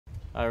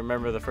I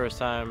remember the first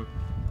time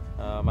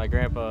my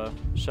grandpa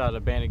shot a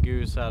banded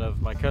goose out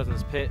of my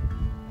cousin's pit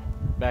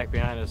back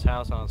behind his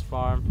house on his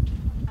farm.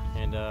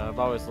 And I've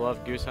always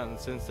loved goose hunting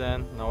since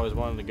then, and always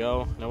wanted to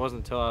go. And it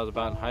wasn't until I was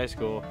about in high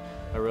school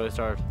I really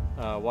started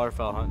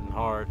waterfowl hunting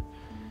hard,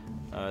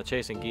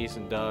 chasing geese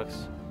and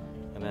ducks.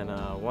 And then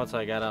once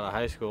I got out of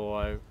high school,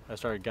 I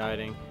started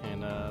guiding,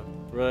 and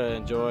really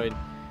enjoyed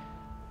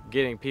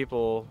getting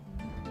people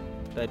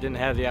that didn't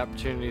have the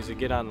opportunities to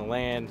get on the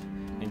land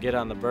and get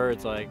on the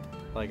birds like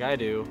I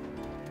do,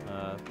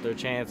 their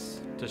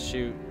chance to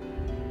shoot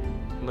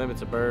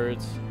limits of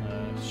birds,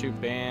 shoot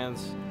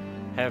bands,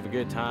 have a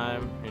good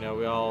time. You know,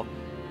 we all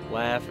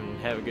laugh and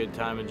have a good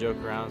time and joke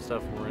around and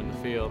stuff when we're in the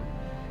field.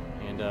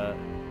 And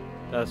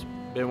that's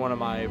been one of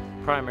my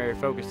primary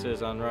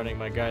focuses on running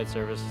my guide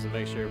service, is to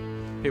make sure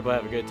people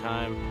have a good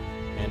time.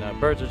 And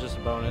birds are just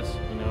a bonus.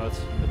 You know,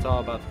 it's all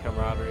about the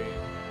camaraderie.